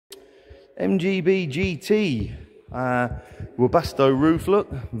MGB GT. Webasto roof,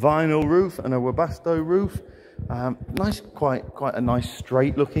 look, vinyl roof and a Webasto roof. Nice, quite a nice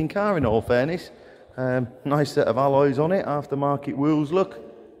straight looking car in all fairness. Nice set of alloys on it, aftermarket wheels, look,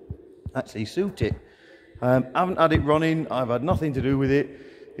 actually suit it. Haven't had it running, I've had nothing to do with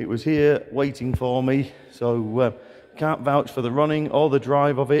it. It was here waiting for me, so can't vouch for the running or the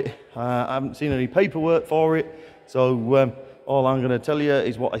drive of it. I haven't seen any paperwork for it, so all I'm going to tell you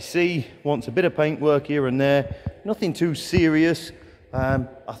is what I see. Wants a bit of paintwork here and there, nothing too serious. I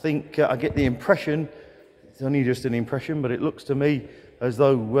think I get the impression, it's only just an impression, but it looks to me as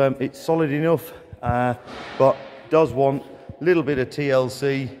though it's solid enough, but does want a little bit of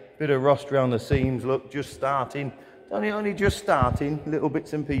TLC, bit of rust around the seams, look, just starting, only just starting, little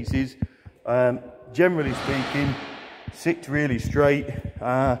bits and pieces. Generally speaking, sits really straight,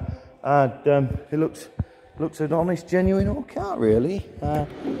 and it looks an honest, genuine old car, really.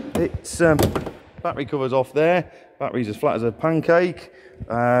 It's battery covers off there, battery's as flat as a pancake.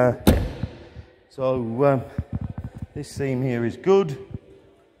 So this seam here is good.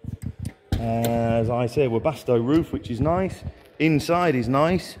 As I say, Webasto roof, which is nice. Inside is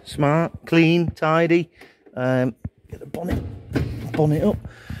nice, smart, clean, tidy. Get the bonnet up.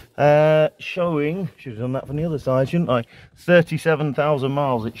 Showing, should have done that from the other side, shouldn't I? 37,000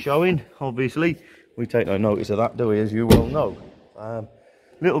 miles it's showing. Obviously, we take no notice of that, do we, as you well know.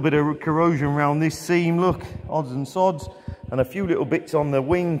 Little bit of corrosion around this seam, look, odds and sods, and a few little bits on the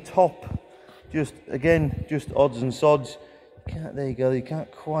wing top. Just odds and sods. There you go, you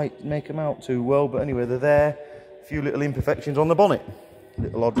can't quite make them out too well, but anyway, they're there. A few little imperfections on the bonnet,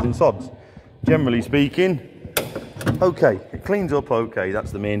 little odds and sods. Generally speaking, okay, it cleans up okay,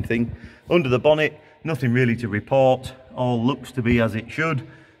 that's the main thing. Under the bonnet, nothing really to report, all looks to be as it should.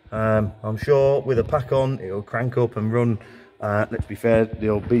 I'm sure with a pack on, it'll crank up and run. Let's be fair, the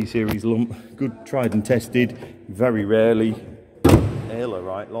old B series lump, good tried and tested, very rarely hail a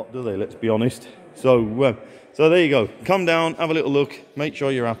right lot, do they, let's be honest. So there you go, come down, have a little look, make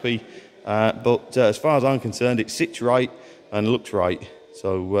sure you're happy. But as far as I'm concerned, it sits right and looks right.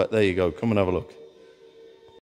 So there you go, come and have a look.